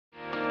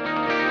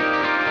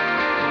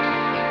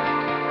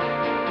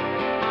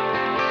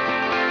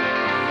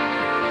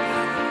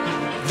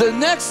The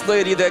next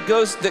lady that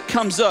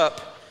comes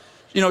up,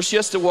 you know, she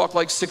has to walk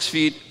like 6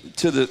 feet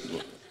to the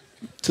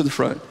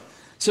front.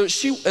 So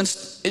she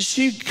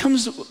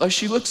comes,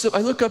 she looks up, I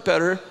look up at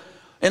her,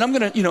 and I'm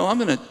gonna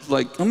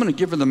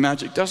give her the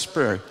magic dust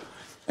spray.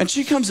 And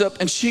she comes up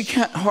and she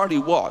can't hardly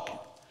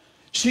walk.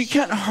 She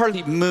can't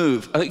hardly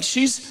move. Like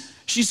she's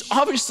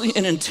obviously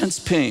in intense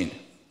pain.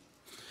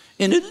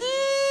 And a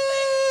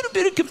little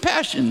bit of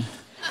compassion.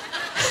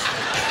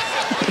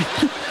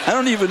 I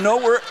don't even know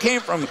where it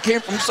came from. It came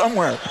from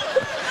somewhere.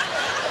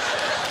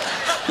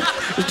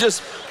 It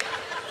just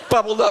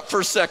bubbled up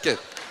for a second.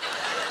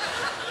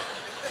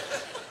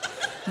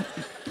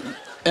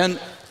 And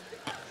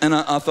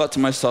I thought to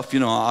myself, you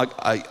know,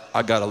 I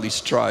got to at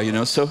least try, you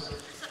know. So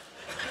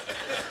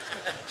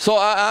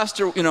I asked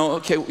her, you know,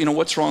 okay, you know,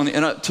 what's wrong?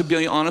 And to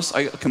be honest,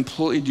 I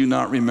completely do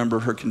not remember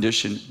her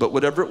condition. But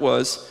whatever it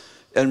was,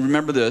 and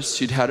remember this,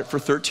 she'd had it for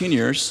 13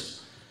 years.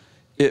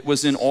 It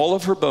was in all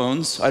of her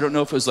bones. I don't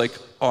know if it was like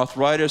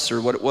arthritis or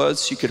what it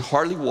was. She could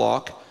hardly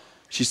walk.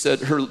 She said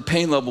her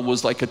pain level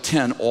was like a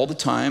 10 all the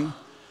time.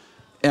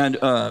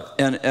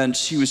 And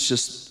she was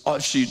just,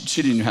 she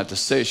didn't even have to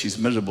say she's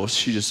miserable.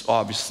 She just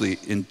obviously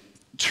in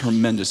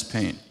tremendous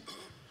pain.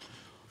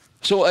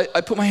 So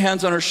I put my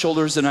hands on her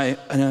shoulders and I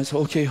said,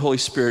 okay, Holy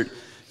Spirit,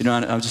 you know,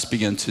 and I just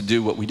began to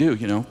do what we do,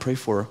 you know, pray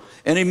for her.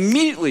 And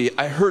immediately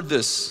I heard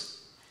this.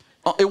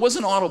 It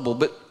wasn't audible,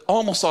 but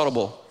almost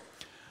audible.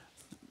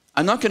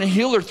 I'm not going to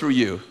heal her through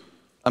you.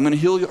 I'm going to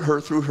heal her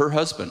through her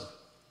husband.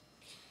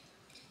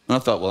 And I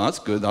thought, well, that's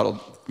good.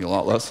 That'll be a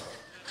lot less.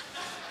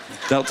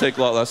 That'll take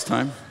a lot less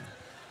time.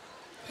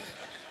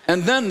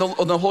 And then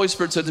the Holy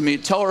Spirit said to me,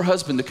 tell her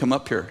husband to come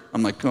up here.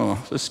 I'm like, oh,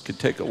 this could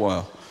take a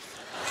while.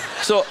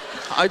 So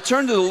I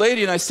turned to the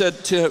lady and I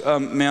said to,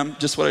 ma'am,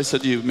 just what I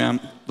said to you, ma'am,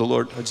 the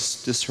Lord, I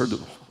just heard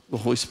the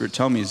Holy Spirit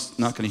tell me he's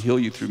not going to heal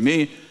you through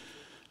me,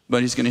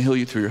 but he's going to heal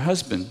you through your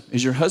husband.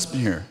 Is your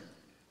husband here?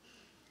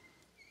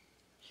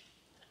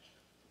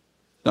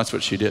 That's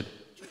what she did.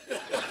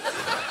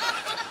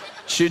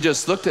 She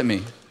just looked at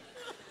me.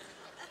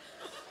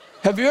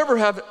 Have you ever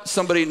had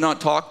somebody not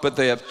talk, but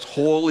they have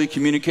totally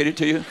communicated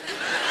to you?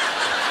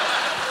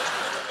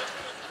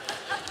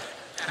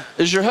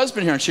 Is your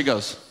husband here? And she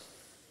goes,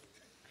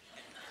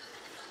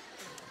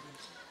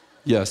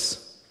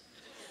 yes.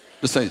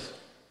 Just say,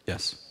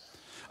 yes.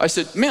 I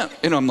said, man,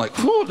 you know, I'm like,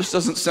 whew, this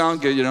doesn't sound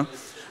good, you know.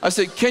 I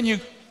said, can you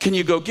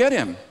go get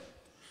him?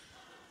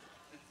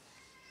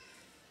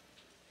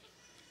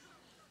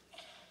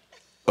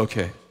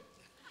 Okay.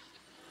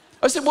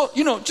 I said, well,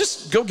 you know,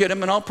 just go get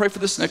him and I'll pray for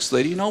this next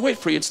lady and I'll wait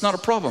for you. It's not a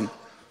problem.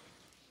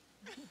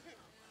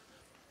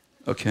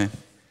 Okay.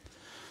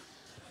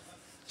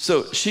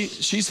 So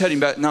she's heading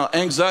back. Now,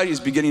 anxiety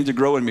is beginning to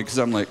grow in me because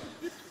I'm like,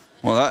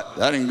 well,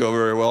 that didn't go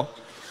very well.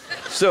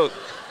 So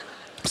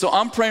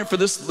I'm praying for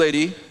this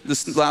lady,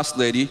 this last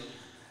lady,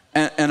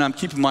 and I'm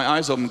keeping my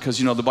eyes open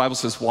because, you know, the Bible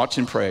says watch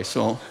and pray.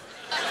 So,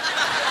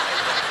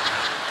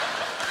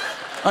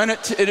 and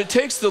it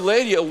takes the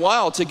lady a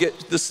while to get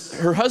this.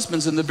 Her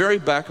husband's in the very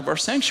back of our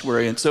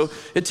sanctuary, and so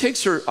it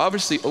takes her,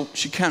 obviously,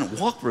 she can't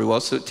walk very well,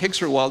 so it takes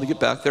her a while to get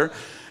back there.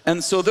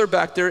 And so they're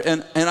back there,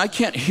 and I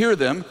can't hear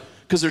them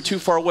because they're too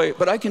far away,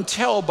 but I can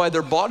tell by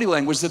their body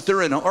language that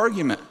they're in an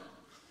argument.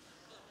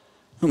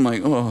 I'm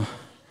like, oh.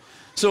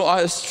 So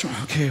I was,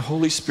 okay,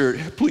 Holy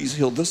Spirit, please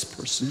heal this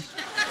person.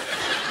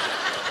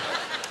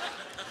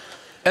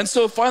 And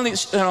so finally,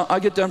 I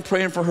get done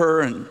praying for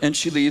her, and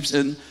she leaves,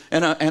 and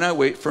I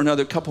wait for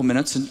another couple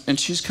minutes, and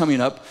she's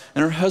coming up,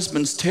 and her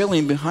husband's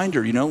tailing behind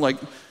her, you know, like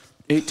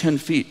 8-10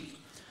 feet.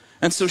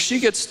 And so she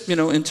gets, you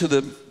know, into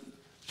the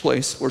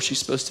place where she's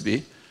supposed to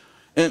be,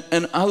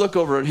 and I look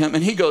over at him,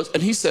 and he goes,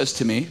 and he says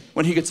to me,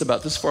 when he gets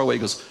about this far away, he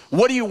goes,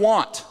 what do you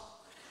want?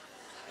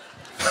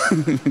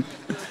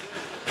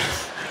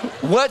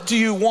 What do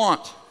you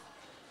want?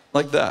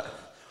 Like that.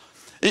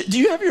 Do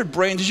you have your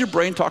brain, does your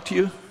brain talk to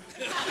you?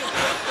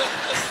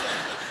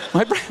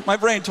 My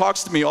brain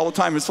talks to me all the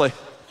time. It's like,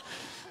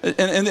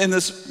 and in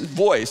this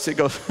voice, it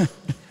goes,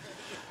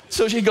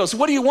 so she goes,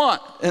 what do you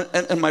want?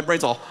 And my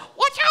brain's all,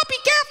 watch out, be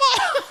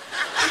careful.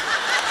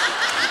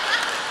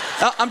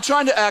 I'm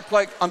trying to act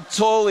like I'm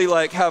totally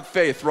like, have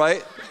faith,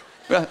 right?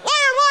 Liar,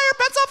 liar,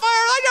 bets on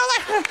fire, liar,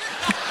 liar.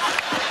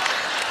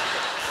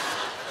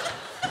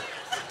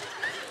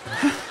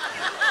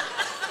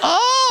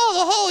 Oh,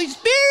 the Holy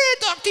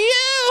Spirit talked to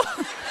you.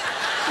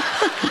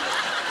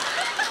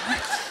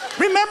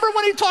 Remember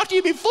when he talked to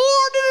you before?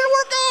 Did it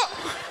work out?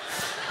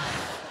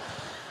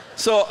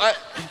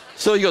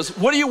 So he goes,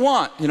 what do you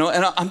want? You know,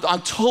 and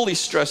I'm totally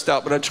stressed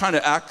out, but I'm trying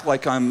to act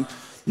like I'm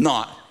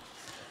not.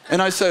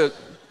 And I said,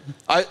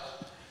 the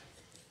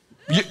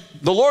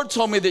Lord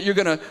told me that you're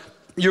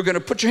gonna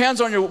put your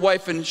hands on your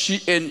wife and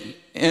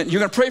you're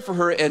gonna pray for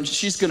her and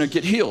she's gonna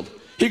get healed.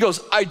 He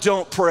goes, I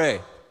don't pray.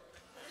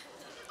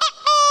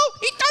 Uh-oh,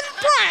 he doesn't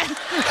pray.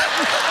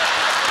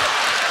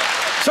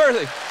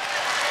 Seriously.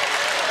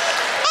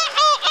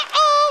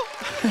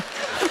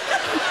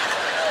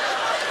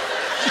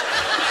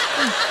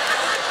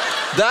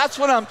 That's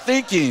what I'm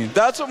thinking.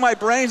 That's what my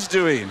brain's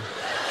doing.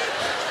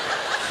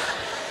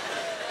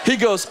 He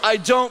goes, I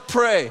don't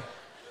pray.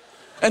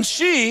 And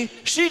she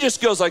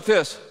just goes like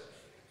this.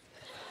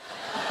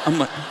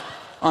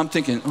 I'm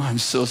thinking, oh, I'm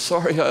so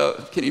sorry. I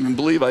can't even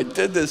believe I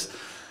did this.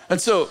 And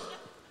so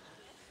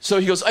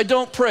he goes, I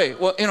don't pray.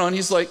 Well, and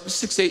he's like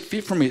 6, 8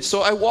 feet from me.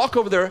 So I walk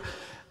over there.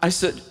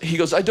 He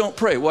goes, I don't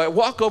pray. Well, I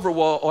walk over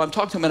while I'm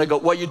talking to him and I go,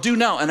 well, you do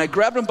now. And I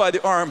grabbed him by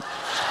the arm.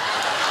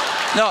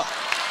 Now,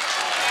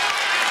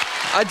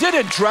 I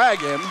didn't drag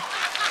him.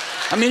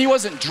 I mean, he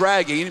wasn't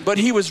dragging, but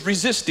he was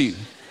resisting.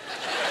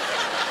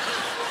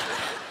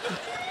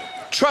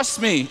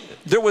 Trust me,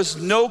 there was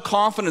no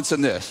confidence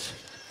in this.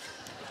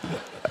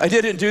 I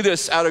didn't do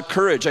this out of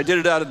courage. I did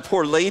it out of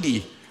poor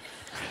lady.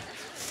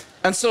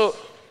 And so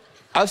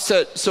I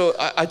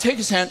take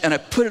his hand and I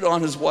put it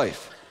on his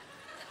wife.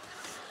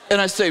 And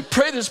I say,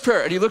 pray this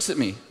prayer. And he looks at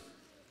me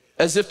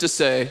as if to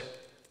say,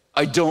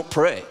 I don't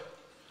pray.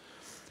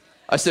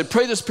 I said,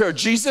 pray this prayer,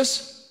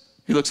 Jesus.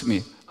 He looks at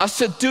me. I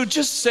said, dude,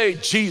 just say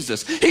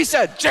Jesus. He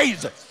said,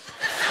 Jesus.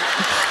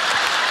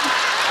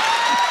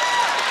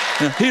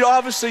 He'd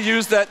obviously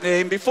used that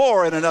name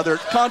before in another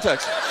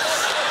context.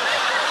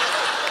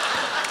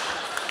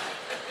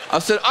 I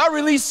said, I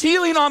release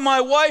healing on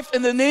my wife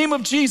in the name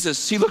of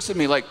Jesus. He looks at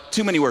me like,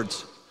 too many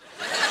words.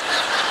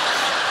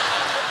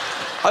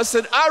 I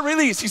said, I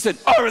release. He said,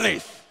 I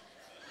release.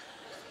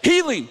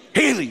 Healing,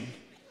 healing.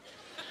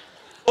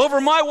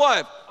 Over my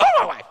wife,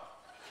 over my wife.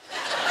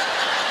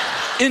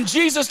 In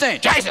Jesus'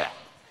 name, Jesus.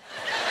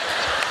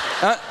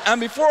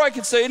 And before I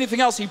could say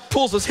anything else, he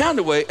pulls his hand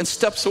away and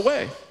steps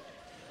away.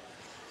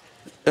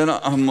 And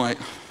I'm like,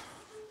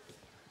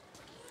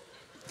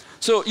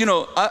 so,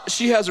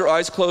 she has her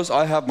eyes closed.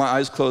 I have my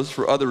eyes closed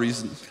for other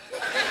reasons.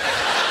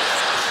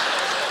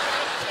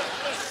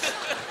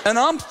 And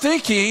I'm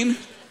thinking,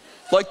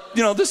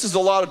 this is a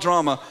lot of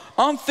drama.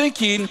 I'm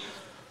thinking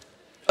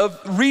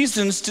of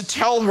reasons to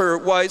tell her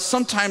why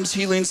sometimes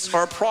healings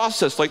are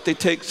processed, like they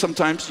take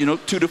sometimes, 2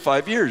 to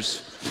 5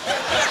 years.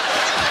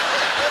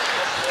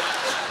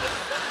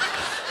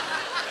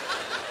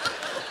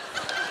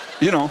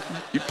 You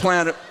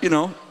plant,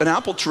 an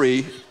apple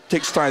tree,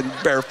 takes time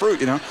to bear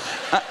fruit,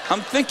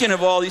 I'm thinking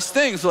of all these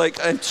things,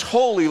 I'm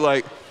totally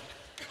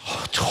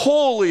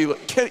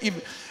can't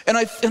even, and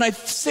I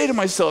say to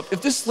myself,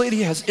 if this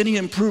lady has any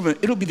improvement,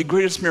 it'll be the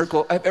greatest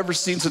miracle I've ever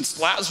seen since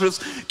Lazarus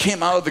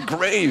came out of the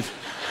grave.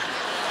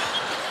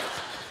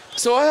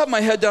 So I have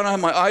my head down, I have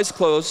my eyes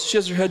closed, she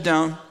has her head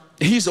down,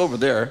 he's over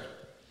there,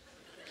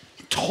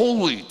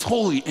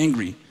 totally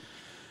angry.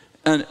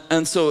 And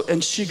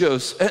she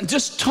goes, and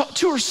just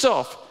to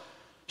herself,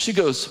 she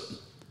goes,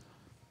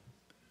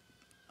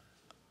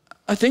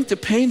 I think the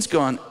pain's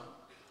gone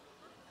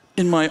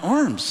in my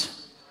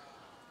arms.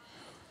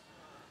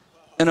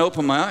 And I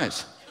opened my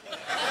eyes.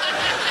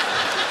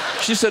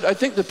 She said, I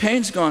think the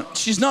pain's gone.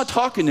 She's not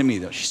talking to me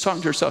though, she's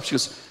talking to herself. She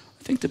goes,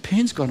 I think the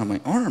pain's gone in my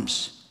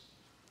arms.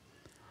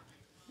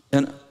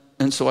 And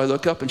so I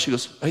look up and she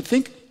goes, I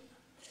think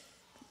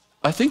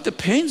the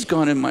pain's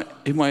gone in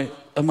my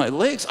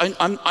legs.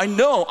 I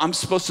know I'm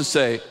supposed to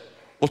say,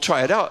 well,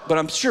 try it out, but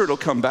I'm sure it'll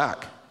come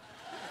back.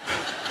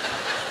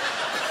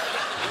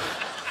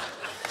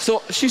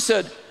 So she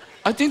said,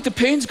 I think the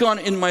pain's gone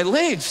in my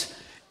legs.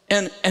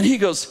 And he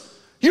goes,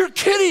 you're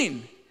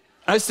kidding.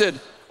 I said,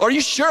 are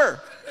you sure?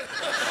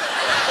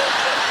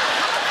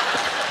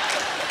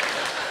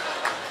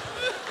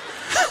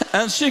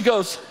 And she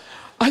goes,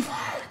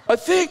 I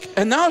think,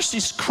 and now she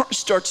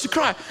starts to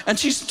cry, and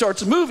she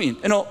starts moving.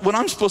 What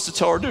I'm supposed to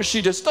tell her to do,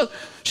 she just does.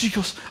 She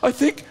goes, I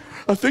think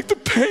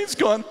the pain's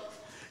gone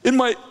in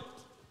my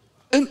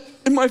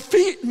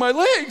feet, my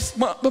legs,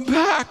 my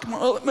back,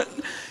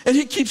 and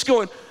he keeps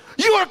going,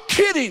 you are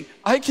kidding.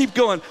 I keep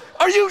going,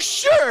 are you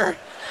sure?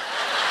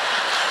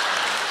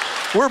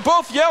 We're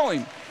both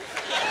yelling.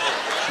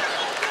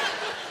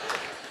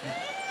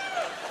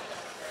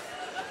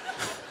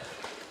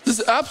 This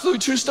is an absolutely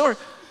true story.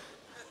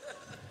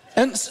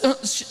 And so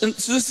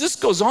this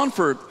goes on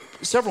for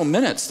several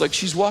minutes.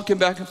 She's walking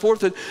back and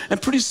forth,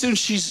 and pretty soon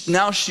she's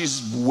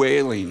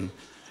wailing.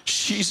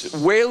 She's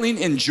wailing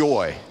in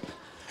joy.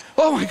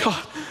 Oh my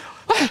God,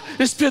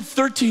 it's been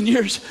 13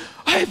 years.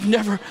 I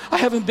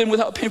haven't been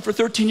without pain for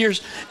 13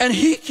 years. And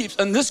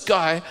this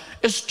guy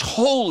is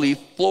totally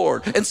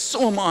floored, and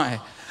so am I.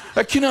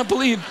 I cannot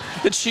believe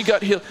that she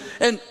got healed.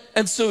 And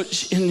so,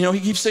 he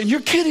keeps saying,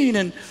 you're kidding.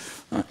 And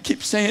I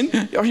keep saying,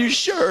 are you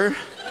sure?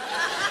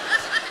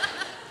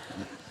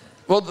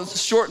 Well, to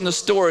shorten the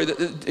story,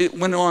 it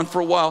went on for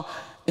a while.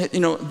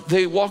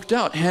 They walked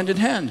out hand in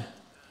hand.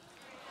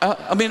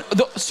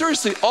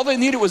 Seriously, all they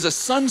needed was a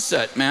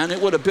sunset, man. It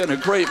would have been a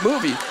great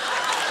movie.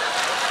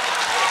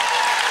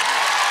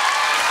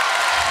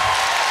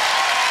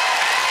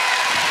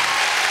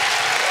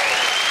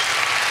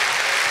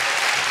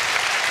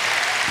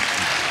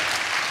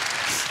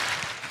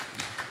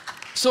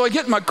 So I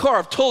get in my car.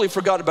 I've totally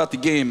forgot about the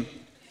game.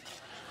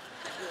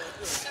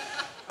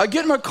 I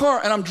get in my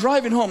car and I'm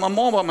driving home. I'm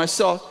all by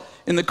myself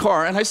in the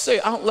car, and I say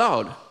out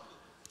loud,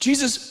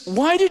 Jesus,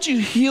 why did you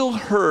heal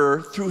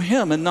her through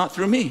him and not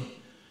through me?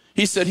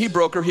 He said, he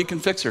broke her, he can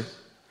fix her.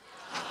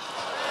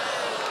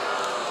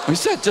 He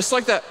said, just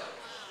like that.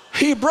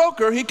 He broke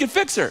her, he could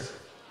fix her.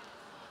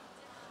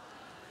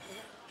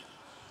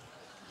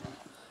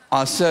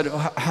 I said,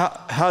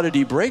 how did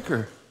he break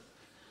her?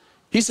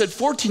 He said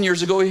 14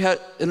 years ago he had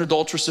an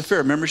adulterous affair.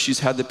 Remember, she's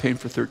had the pain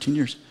for 13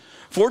 years.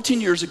 14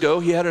 years ago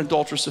he had an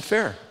adulterous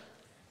affair.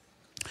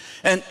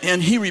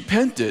 And he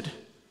repented,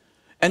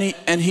 and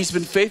he's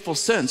been faithful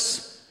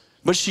since,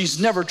 but she's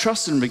never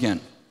trusted him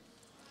again.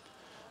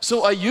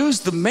 So I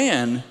used the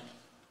man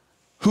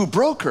who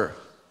broke her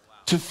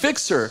to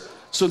fix her.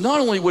 So not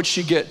only would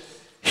she get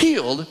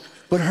healed,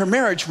 but her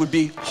marriage would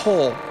be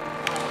whole.